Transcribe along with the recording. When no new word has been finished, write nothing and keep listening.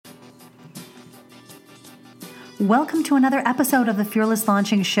Welcome to another episode of the Fearless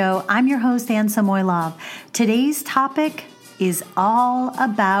Launching Show. I'm your host, Anne Samoilov. Today's topic is all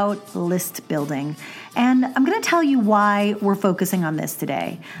about list building. And I'm going to tell you why we're focusing on this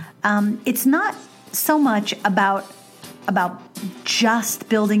today. It's not so much about just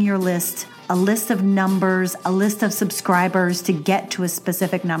building your list, a list of numbers, a list of subscribers to get to a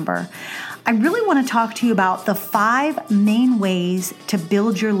specific number. I really want to talk to you about the 5 main ways to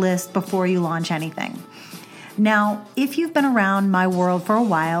build your list before you launch anything. Now, if you've been around my world for a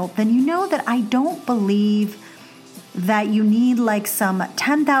while, then you know that I don't believe that you need like some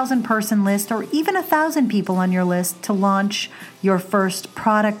 10,000 person list or even 1,000 people on your list to launch your first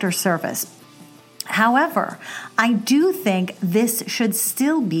product or service. However, I do think this should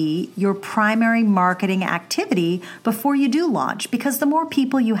still be your primary marketing activity before you do launch, because the more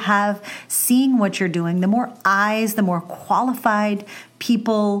people you have seeing what you're doing, the more eyes, the more qualified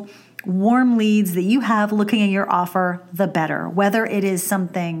people, warm leads that you have looking at your offer, the better. Whether it is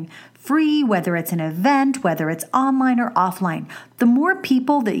something free, whether it's an event, whether it's online or offline, the more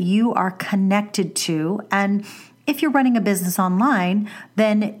people that you are connected to, and if you're running a business online,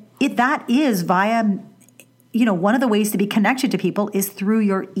 then that is via, one of the ways to be connected to people is through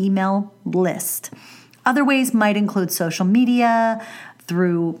your email list. Other ways might include social media,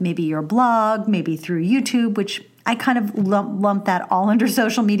 through maybe your blog, maybe through YouTube, which I kind of lump that all under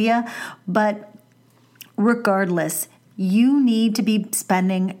social media. But regardless, you need to be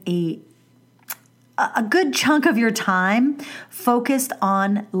spending a good chunk of your time focused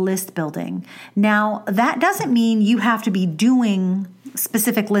on list building. Now, that doesn't mean you have to be doing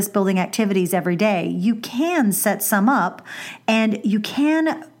specific list building activities every day. You can set some up and you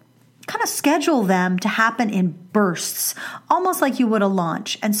can kind of schedule them to happen in bursts, almost like you would a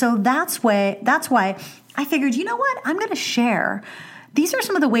launch. And so that's why I figured, you know what? I'm going to share. These are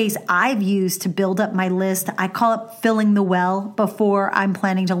some of the ways I've used to build up my list. I call it filling the well before I'm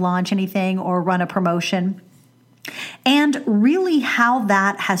planning to launch anything or run a promotion. And really how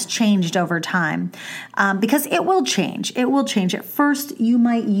that has changed over time, because it will change. It will change. At first, you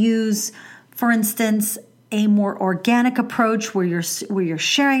might use, for instance, a more organic approach where you're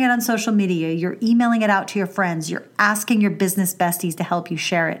sharing it on social media, you're emailing it out to your friends, you're asking your business besties to help you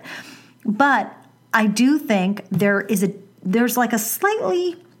share it. But I do think there's like a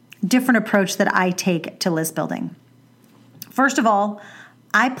slightly different approach that I take to list building. First of all,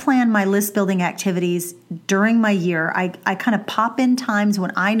 I plan my list building activities during my year. I kind of pop in times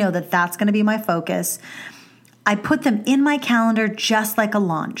when I know that that's going to be my focus. I put them in my calendar just like a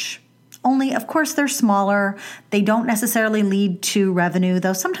launch. Only, of course, they're smaller. They don't necessarily lead to revenue,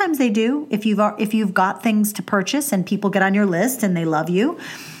 though sometimes they do if you've got things to purchase and people get on your list and they love you.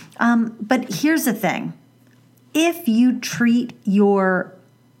 But here's the thing. If you treat your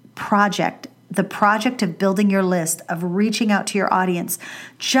project, the project of building your list, of reaching out to your audience,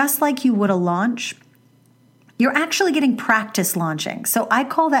 just like you would a launch, you're actually getting practice launching. So I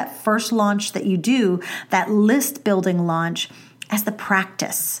call that first launch that you do, that list building launch, as the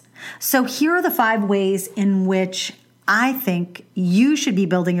practice. So here are the 5 ways in which I think you should be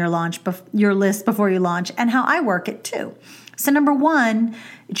building your list before you launch, and how I work it too. So number 1,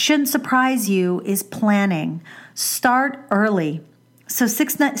 it shouldn't surprise you, is planning. Start early. So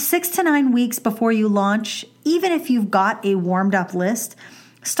 6 to 9 weeks before you launch, even if you've got a warmed up list,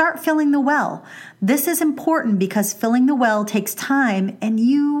 start filling the well. This is important because filling the well takes time, and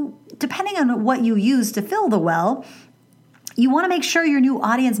you, depending on what you use to fill the well, you want to make sure your new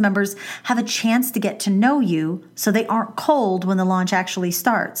audience members have a chance to get to know you so they aren't cold when the launch actually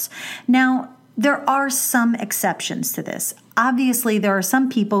starts. Now, there are some exceptions to this. Obviously, there are some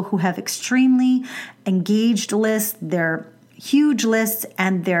people who have extremely engaged lists, they're huge lists,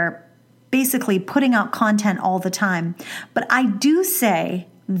 and they're basically putting out content all the time. But I do say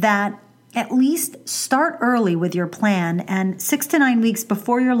that at least start early with your plan, and 6 to 9 weeks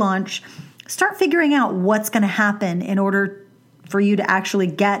before your launch, start figuring out what's going to happen in order for you to actually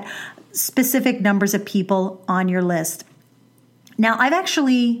get specific numbers of people on your list. Now, I've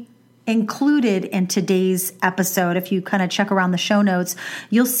actually included in today's episode, if you kind of check around the show notes,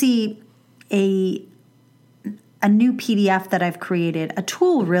 you'll see a new PDF that I've created, a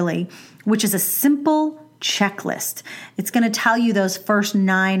tool really, which is a simple checklist. It's going to tell you those first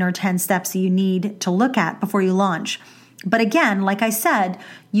 9 or 10 steps that you need to look at before you launch. But again, like I said,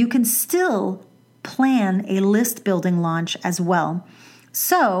 you can still plan a list building launch as well.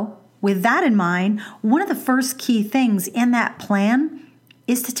 So with that in mind, one of the first key things in that plan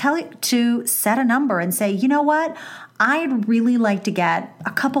is to set a number and say, you know what? I'd really like to get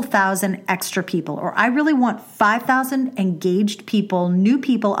a couple thousand extra people, or I really want 5,000 engaged people, new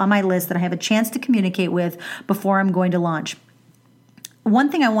people on my list that I have a chance to communicate with before I'm going to launch. One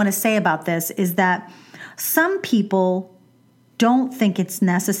thing I want to say about this is that some people don't think it's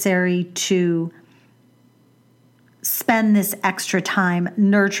necessary to spend this extra time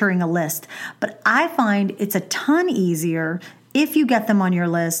nurturing a list, but I find it's a ton easier if you get them on your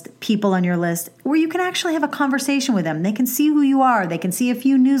list, people on your list, where you can actually have a conversation with them. They can see who you are. They can see a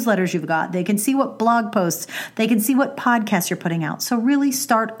few newsletters you've got. They can see what blog posts. They can see what podcasts you're putting out. So really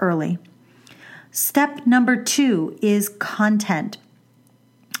start early. Step number 2 is content.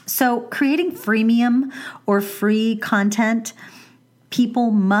 So creating freemium or free content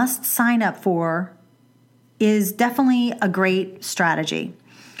people must sign up for is definitely a great strategy.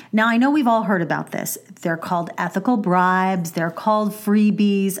 Now, I know we've all heard about this. They're called ethical bribes. They're called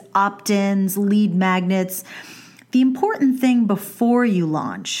freebies, opt-ins, lead magnets. The important thing before you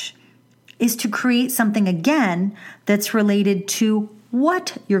launch is to create something, again, that's related to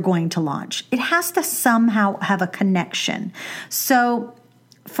what you're going to launch. It has to somehow have a connection. So,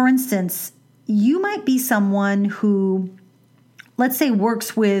 for instance, you might be someone who, let's say,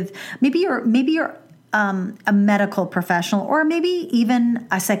 works with, maybe you're a medical professional, or maybe even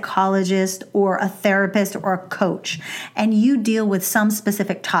a psychologist or a therapist or a coach, and you deal with some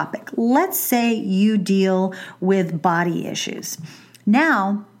specific topic. Let's say you deal with body issues.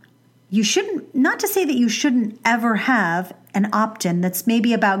 Now, you shouldn't, not to say that you shouldn't ever have an opt-in that's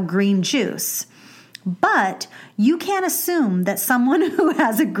maybe about green juice, but you can't assume that someone who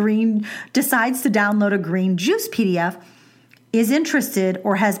has decides to download a green juice PDF is interested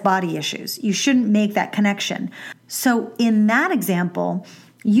or has body issues. You shouldn't make that connection. So in that example,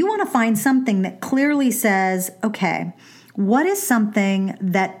 you want to find something that clearly says, okay, what is something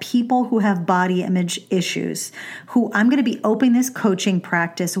that people who have body image issues, who I'm going to be opening this coaching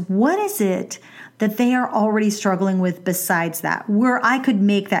practice, what is it that they are already struggling with besides that, where I could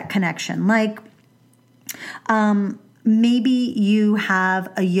make that connection? Like, maybe you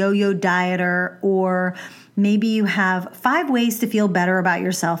have a yo-yo dieter, or maybe you have 5 ways to feel better about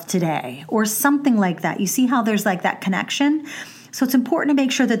yourself today, or something like that. You see how there's like that connection? So it's important to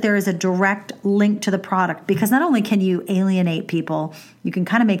make sure that there is a direct link to the product, because not only can you alienate people, you can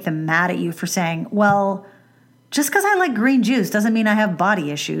kind of make them mad at you for saying, well, just because I like green juice doesn't mean I have body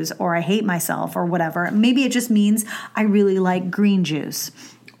issues or I hate myself or whatever. Maybe it just means I really like green juice,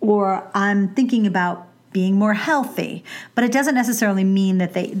 or I'm thinking about being more healthy, but it doesn't necessarily mean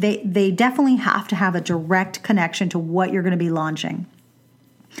that they definitely have to have a direct connection to what you're going to be launching.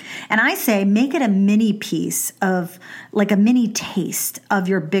 And I say, make it a mini piece of, like a mini taste of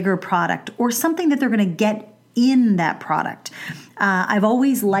your bigger product, or something that they're going to get in that product. I've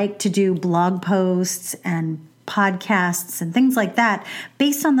always liked to do blog posts and podcasts and things like that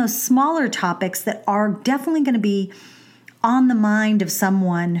based on those smaller topics that are definitely going to be on the mind of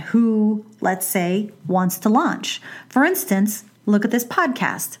someone who, let's say, wants to launch. For instance, look at this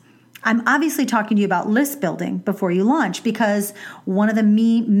podcast. I'm obviously talking to you about list building before you launch, because one of the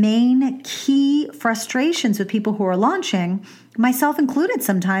main key frustrations with people who are launching, myself included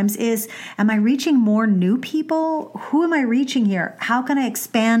sometimes, is, am I reaching more new people? Who am I reaching here? How can I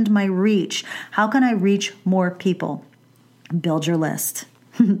expand my reach? How can I reach more people? Build your list.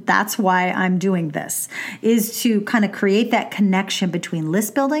 That's why I'm doing this, is to kind of create that connection between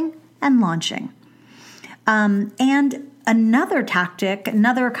list building and launching. And another tactic,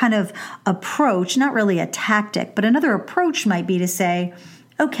 another kind of approach, not really a tactic, but another approach might be to say,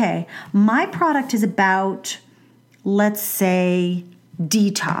 okay, my product is about, let's say,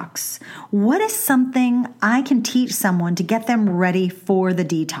 detox. What is something I can teach someone to get them ready for the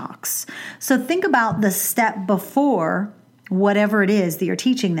detox? So think about the step before whatever it is that you're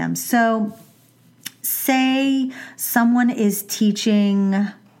teaching them. So say someone is teaching,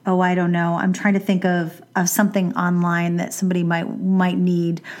 I don't know, I'm trying to think of something online that somebody might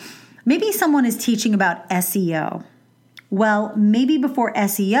need. Maybe someone is teaching about SEO. Well, maybe before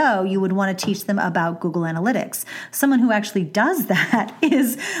SEO, you would want to teach them about Google Analytics. Someone who actually does that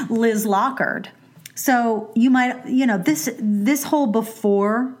is Liz Lockard. So you might, this whole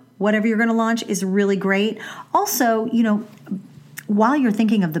before whatever you're going to launch is really great. Also, while you're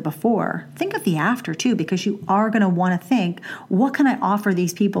thinking of the before, think of the after too, because you are going to want to think, what can I offer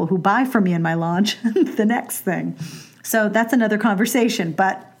these people who buy from me in my launch? The next thing. So that's another conversation.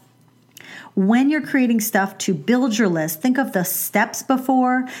 But when you're creating stuff to build your list, think of the steps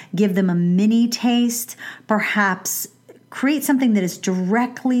before, give them a mini taste, perhaps create something that is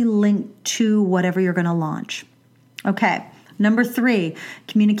directly linked to whatever you're going to launch. Okay. Number 3,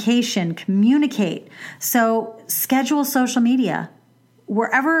 communication. Communicate. So schedule social media.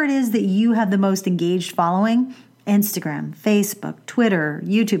 Wherever it is that you have the most engaged following, Instagram, Facebook, Twitter,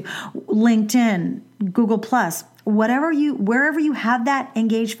 YouTube, LinkedIn, Google+, wherever you have that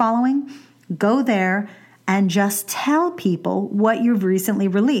engaged following, go there and just tell people what you've recently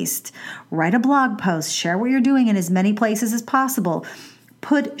released. Write a blog post, share what you're doing in as many places as possible.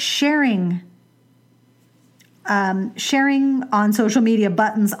 Put sharing on social media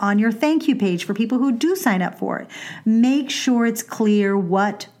buttons on your thank you page for people who do sign up for it. Make sure it's clear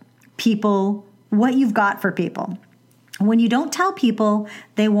what you've got for people. When you don't tell people,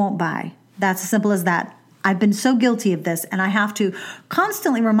 they won't buy. That's as simple as that. I've been so guilty of this, and I have to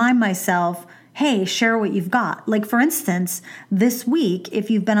constantly remind myself, hey, share what you've got. Like, for instance, this week, if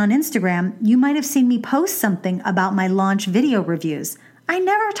you've been on Instagram, you might have seen me post something about my launch video reviews. I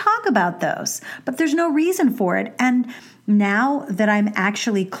never talk about those, but there's no reason for it. And now that I'm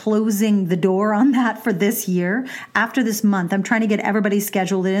actually closing the door on that for this year, after this month, I'm trying to get everybody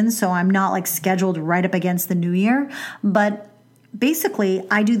scheduled in so I'm not like scheduled right up against the new year. But basically,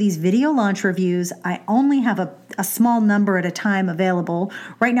 I do these video launch reviews. I only have a small number at a time available.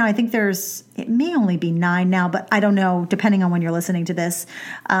 Right now, I think it may only be 9 now, but I don't know, depending on when you're listening to this.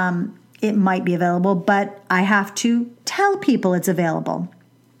 It might be available, but I have to tell people it's available.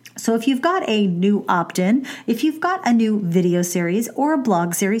 So if you've got a new opt-in, if you've got a new video series or a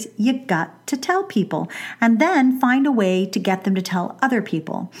blog series, you got to tell people and then find a way to get them to tell other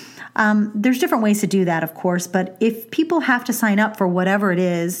people. There's different ways to do that, of course, but if people have to sign up for whatever it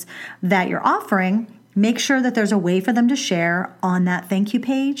is that you're offering, make sure that there's a way for them to share on that thank you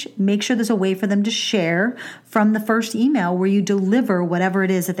page. Make sure there's a way for them to share from the first email where you deliver whatever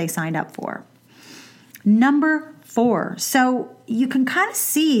it is that they signed up for. Number 4. So you can kind of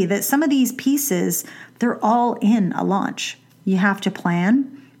see that some of these pieces, they're all in a launch. You have to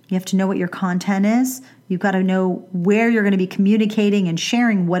plan. You have to know what your content is. You've got to know where you're going to be communicating and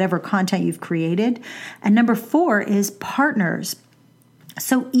sharing whatever content you've created. And number 4 is partners.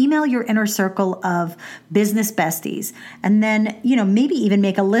 So email your inner circle of business besties, and then, maybe even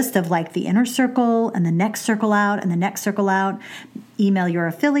make a list of like the inner circle and the next circle out and the next circle out. Email your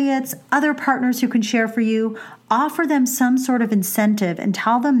affiliates, other partners who can share for you. Offer them some sort of incentive and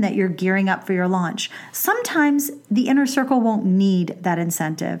tell them that you're gearing up for your launch. Sometimes the inner circle won't need that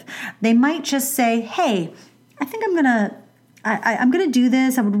incentive. They might just say, hey, I think I'm going to do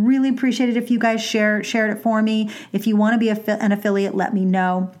this. I would really appreciate it if you guys shared it for me. If you want to be an affiliate, let me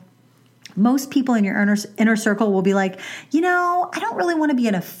know. Most people in your inner circle will be like, I don't really want to be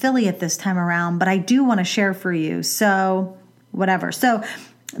an affiliate this time around, but I do want to share for you. So whatever. So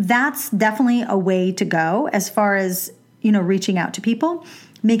that's definitely a way to go as far as, reaching out to people.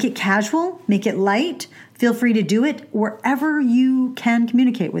 Make it casual, make it light. Feel free to do it wherever you can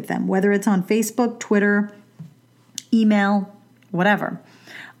communicate with them, whether it's on Facebook, Twitter, email, whatever.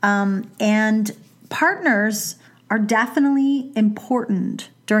 And partners are definitely important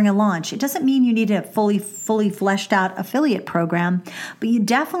during a launch. It doesn't mean you need a fully fleshed out affiliate program, but you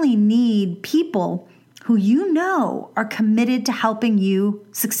definitely need people who are committed to helping you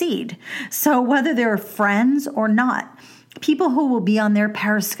succeed. So whether they're friends or not, people who will be on their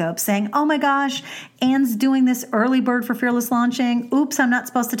Periscope saying, oh my gosh, Anne's doing this early bird for Fearless Launching. Oops, I'm not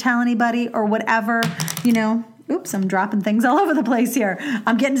supposed to tell anybody or whatever, Oops, I'm dropping things all over the place here.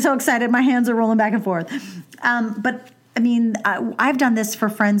 I'm getting so excited. My hands are rolling back and forth. But I mean, I've done this for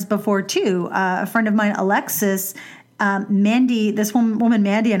friends before too. A friend of mine, Alexis, Mandy, this woman,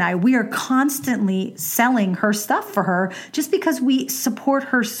 Mandy, and I, we are constantly selling her stuff for her just because we support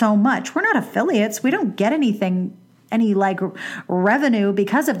her so much. We're not affiliates. We don't get any like revenue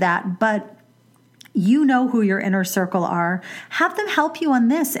because of that, but who your inner circle are. Have them help you on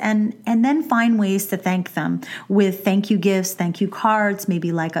this and then find ways to thank them with thank you gifts, thank you cards,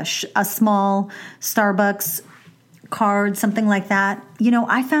 maybe like a small Starbucks card, something like that.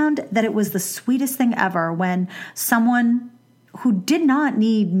 I found that it was the sweetest thing ever when someone who did not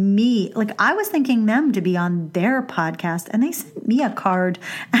need me, like I was thanking them to be on their podcast and they sent me a card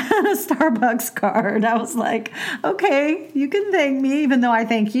and a Starbucks card. I was like, okay, you can thank me even though I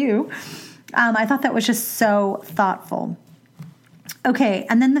thank you. I thought that was just so thoughtful. Okay,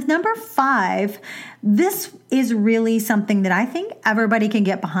 and then the number 5, this is really something that I think everybody can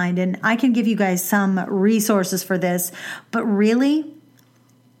get behind, and I can give you guys some resources for this. But really,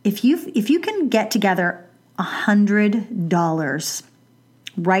 if you can get together $100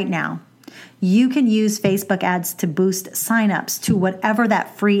 right now, you can use Facebook ads to boost signups to whatever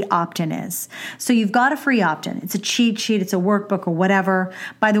that free opt-in is. So you've got a free opt-in. It's a cheat sheet, it's a workbook or whatever.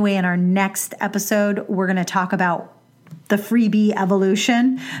 By the way, in our next episode, we're going to talk about the freebie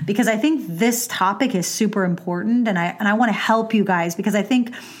evolution, because I think this topic is super important, and I want to help you guys, because I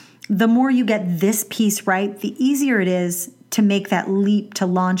think the more you get this piece right, the easier it is to make that leap to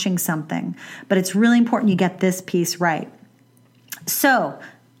launching something. But it's really important you get this piece right. So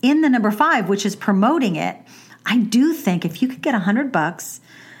in the number 5, which is promoting it, I do think if you could get $100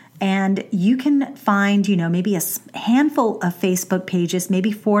 and you can find, maybe a handful of Facebook pages,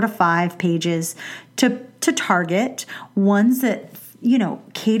 maybe 4 to 5 pages to target, ones that,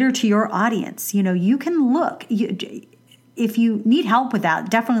 cater to your audience. You can look. If you need help with that,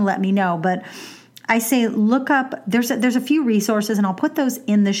 definitely let me know. But I say look up, there's a few resources, and I'll put those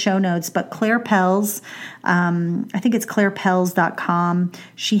in the show notes, but Claire Pelz, I think it's clairepelz.com.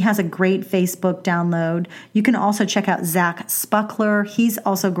 She has a great Facebook download. You can also check out Zach Spuckler. He's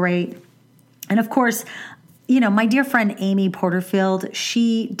also great. And of course, my dear friend Amy Porterfield,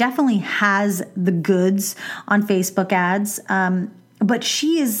 she definitely has the goods on Facebook ads. But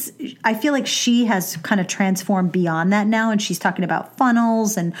I feel like she has kind of transformed beyond that now, and she's talking about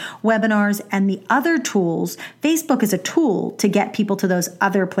funnels and webinars and the other tools. Facebook is a tool to get people to those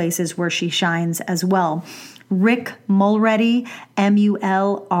other places where she shines as well. Rick Mulready,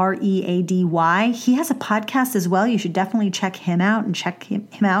 Mulready, he has a podcast as well. You should definitely check him out and check him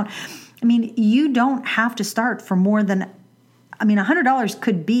out. I mean, you don't have to start for more than, $100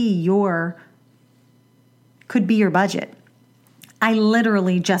 could be your budget. I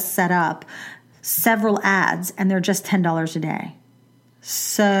literally just set up several ads, and they're just $10 a day.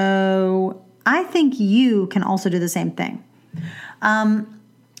 So I think you can also do the same thing.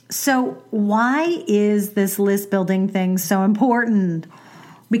 So why is this list building thing so important?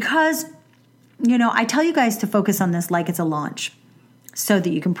 Because, I tell you guys to focus on this like it's a launch, so that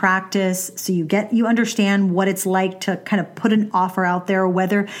you can practice, so you understand what it's like to kind of put an offer out there,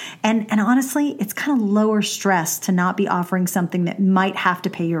 and honestly, it's kind of lower stress to not be offering something that might have to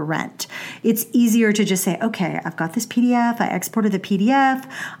pay your rent. It's easier to just say, okay, I've got this PDF, I exported the PDF,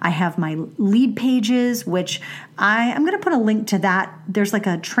 I have my lead pages, which I'm going to put a link to that. There's like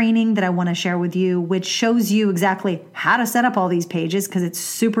a training that I want to share with you, which shows you exactly how to set up all these pages, because it's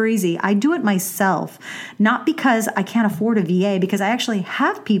super easy. I do it myself, not because I can't afford a VA, because I actually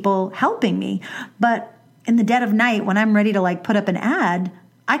have people helping me. But in the dead of night, when I'm ready to put up an ad,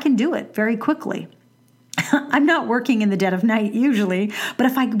 I can do it very quickly. I'm not working in the dead of night usually, but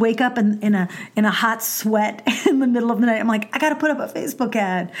if I wake up in a hot sweat in the middle of the night, I'm like, I got to put up a Facebook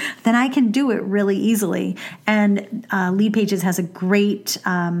ad, then I can do it really easily. And Lead Pages has a great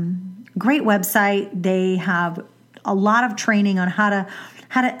website. They have a lot of training on how to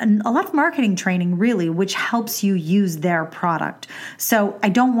a lot of marketing training, really, which helps you use their product. So I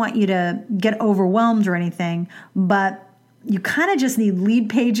don't want you to get overwhelmed or anything, but you kind of just need lead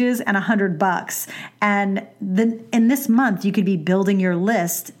pages and $100. And then in this month, you could be building your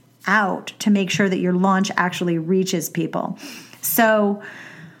list out to make sure that your launch actually reaches people. So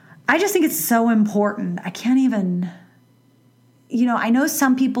I just think it's so important. I can't even, I know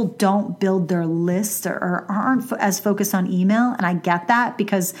some people don't build their list or aren't as focused on email. And I get that,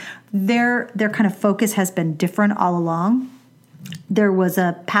 because their kind of focus has been different all along. There was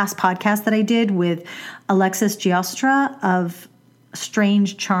a past podcast that I did with Alexis Giostra of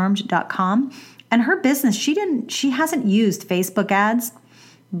strangecharmed.com, and her business, she hasn't used Facebook ads,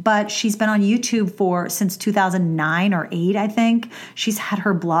 but she's been on YouTube since 2009 or 8, I think. She's had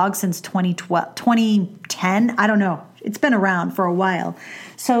her blog since 2010. I don't know. It's been around for a while.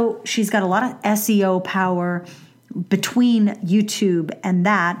 So she's got a lot of SEO power between YouTube and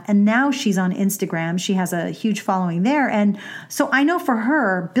that. And now she's on Instagram. She has a huge following there. And so I know for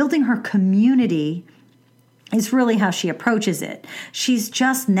her, building her community is really how she approaches it. She's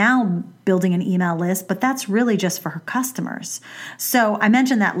just now building an email list, but that's really just for her customers. So I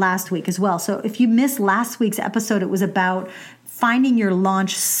mentioned that last week as well. So if you missed last week's episode, it was about finding your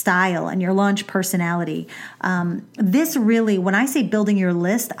launch style and your launch personality. This really, when I say building your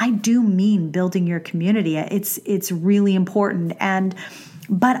list, I do mean building your community. It's really important.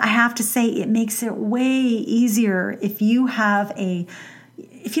 But I have to say, it makes it way easier if you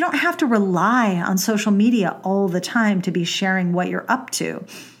don't have to rely on social media all the time to be sharing what you're up to.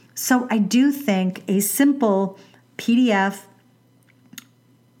 So I do think a simple PDF,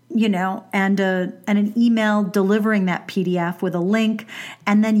 and an email delivering that PDF with a link,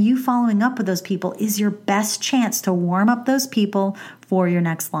 and then you following up with those people is your best chance to warm up those people for your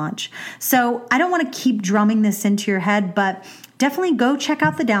next launch. So I don't want to keep drumming this into your head, but definitely go check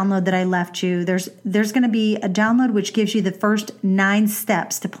out the download that I left you. There's going to be a download which gives you the first 9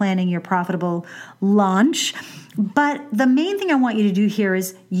 steps to planning your profitable launch. But the main thing I want you to do here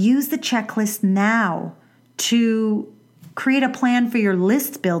is use the checklist now to create a plan for your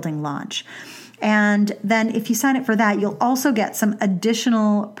list building launch. And then if you sign up for that, you'll also get some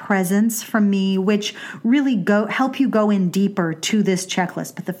additional presents from me, which really help you go in deeper to this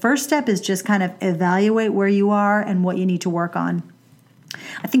checklist. But the first step is just kind of evaluate where you are and what you need to work on.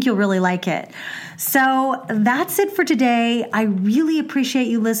 I think you'll really like it. So that's it for today. I really appreciate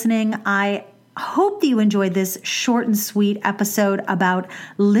you listening. I hope that you enjoyed this short and sweet episode about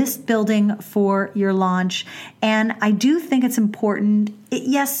list building for your launch. And I do think it's important.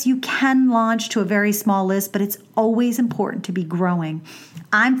 Yes, you can launch to a very small list, but it's always important to be growing.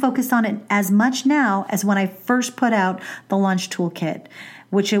 I'm focused on it as much now as when I first put out the Launch Toolkit,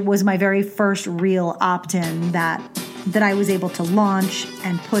 which it was my very first real opt-in that I was able to launch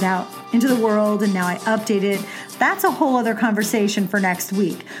and put out into the world, and now I update it. That's a whole other conversation for next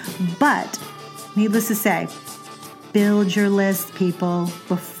week. But needless to say, build your list, people,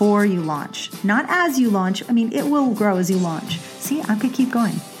 before you launch. Not as you launch. I mean, it will grow as you launch. See, I could keep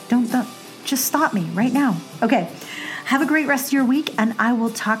going. Don't just stop me right now. Okay. Have a great rest of your week, and I will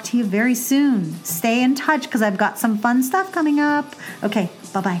talk to you very soon. Stay in touch because I've got some fun stuff coming up. Okay,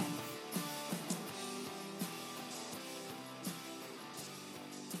 bye-bye.